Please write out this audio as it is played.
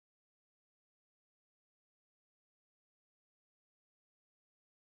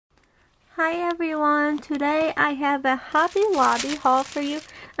Hi everyone, today I have a Hobby Lobby haul for you.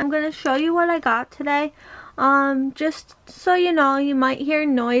 I'm going to show you what I got today. Just so you know, you might hear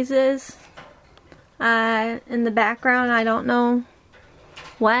noises in the background. I don't know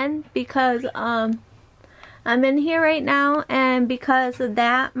when, because I'm in here right now, and because of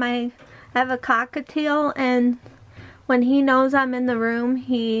that, I have a cockatiel, and when he knows I'm in the room,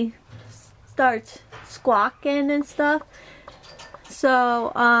 he starts squawking and stuff.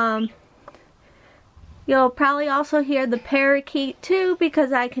 So, you'll probably also hear the parakeet too,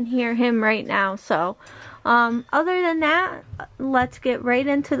 because I can hear him right now. So, other than that, let's get right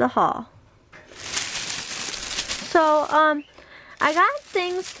into the haul. So, I got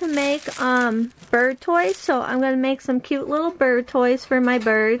things to make bird toys. So I'm going to make some cute little bird toys for my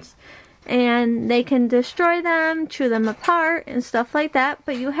birds. And they can destroy them, chew them apart, and stuff like that.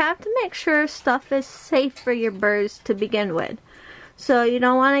 But you have to make sure stuff is safe for your birds to begin with. So you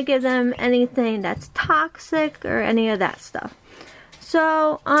don't want to give them anything that's toxic or any of that stuff.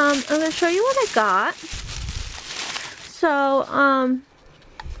 So I'm going to show you what I got. So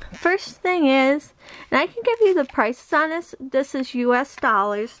first thing is, and I can give you the prices on this. This is US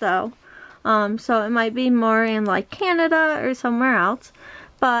dollars though. So it might be more in like Canada or somewhere else.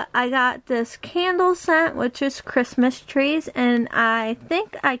 But I got this candle scent, which is Christmas trees, and I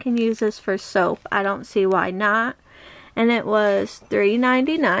think I can use this for soap. I don't see why not. And it was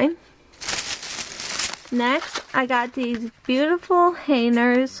 $3.99. Next, I got these beautiful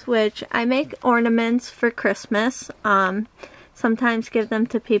hangers, which I make ornaments for Christmas. Sometimes give them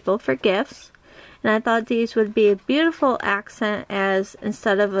to people for gifts. And I thought these would be a beautiful accent as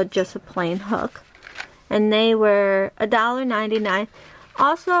instead of just a plain hook. And they were $1.99.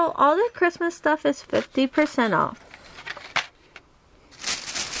 Also, all the Christmas stuff is 50% off.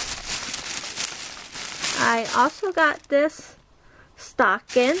 I also got this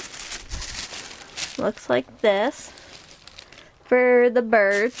stocking. Looks like this for the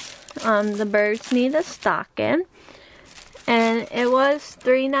birds. The birds need a stocking. And it was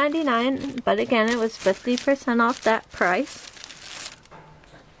 $3.99, but again, it was 50% off that price.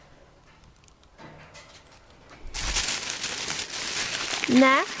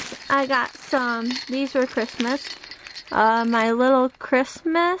 Next, I got these were Christmas. My little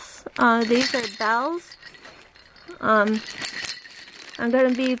Christmas, these are bells. I'm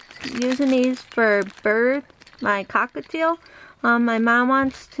going to be using these for Bird, my cockatiel. My mom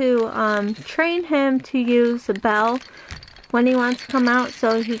wants to train him to use the bell when he wants to come out,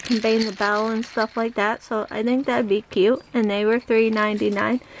 so he can bang the bell and stuff like that. So I think that'd be cute. And they were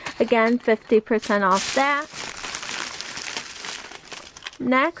 $3.99. Again, 50% off that.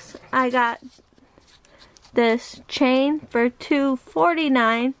 Next, I got this chain for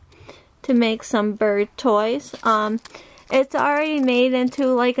 $2.49 to make some bird toys. It's already made into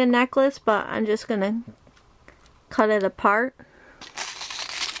like a necklace, but I'm just gonna cut it apart.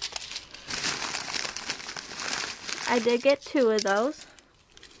 I did get 2 of those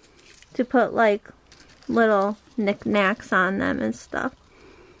to put like little knickknacks on them and stuff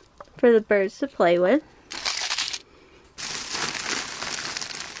for the birds to play with.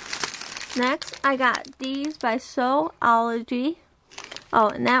 Next, I got these by Soulology. Oh,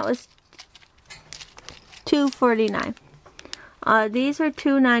 and that was $2.49. These are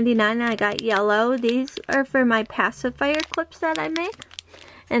 $2.99. I got yellow. These are for my pacifier clips that I make.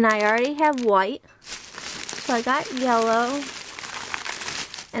 And I already have white. So I got yellow.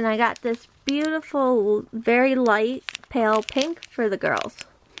 And I got this beautiful, very light, pale pink for the girls.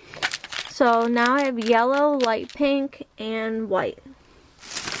 So now I have yellow, light pink, and white.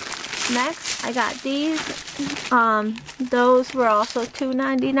 Next, I got these. Those were also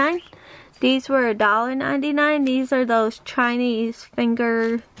 $2.99. These were $1.99. These are those Chinese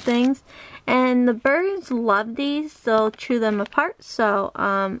finger things. And the birds love these. They'll chew them apart. So,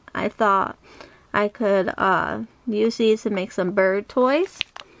 I thought I could use these to make some bird toys.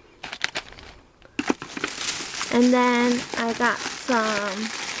 And then I got some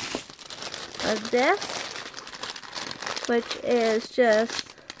of this, which is just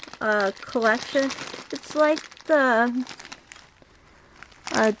a collection. It's like the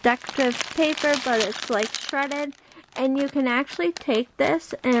decorative paper, but it's like shredded, and you can actually take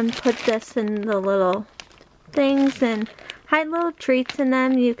this and put this in the little things and hide little treats in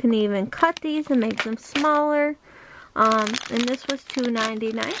them. You can even cut these and make them smaller. And this was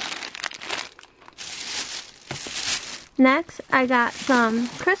 $2.99. Next, I got some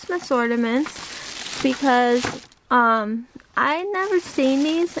Christmas ornaments because I never seen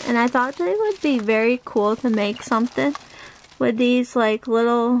these, and I thought they would be very cool to make something with these like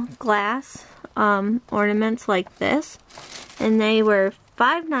little glass ornaments like this. And they were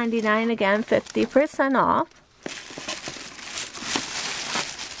 $5.99, again 50% off.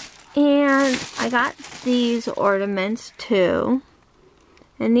 And I got these ornaments too,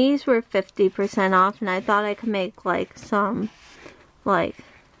 and these were 50% off, and I thought I could make like some, like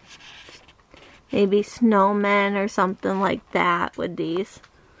maybe snowmen or something like that with these.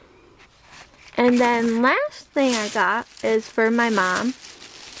 And then last thing I got is for my mom.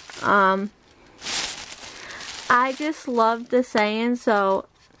 I just love the saying, so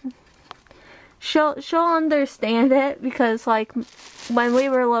she'll understand it, because like when we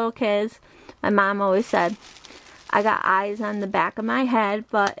were little kids, my mom always said, I got eyes on the back of my head,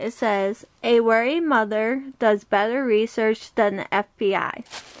 but it says, a worried mother does better research than the FBI.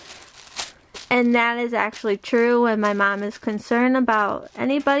 And that is actually true. When my mom is concerned about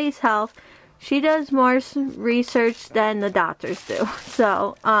anybody's health, she does more research than the doctors do.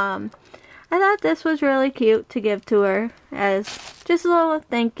 So, I thought this was really cute to give to her as just a little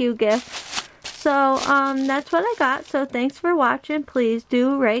thank you gift. So, that's what I got. So, thanks for watching. Please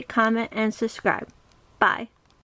do rate, comment, and subscribe. Bye.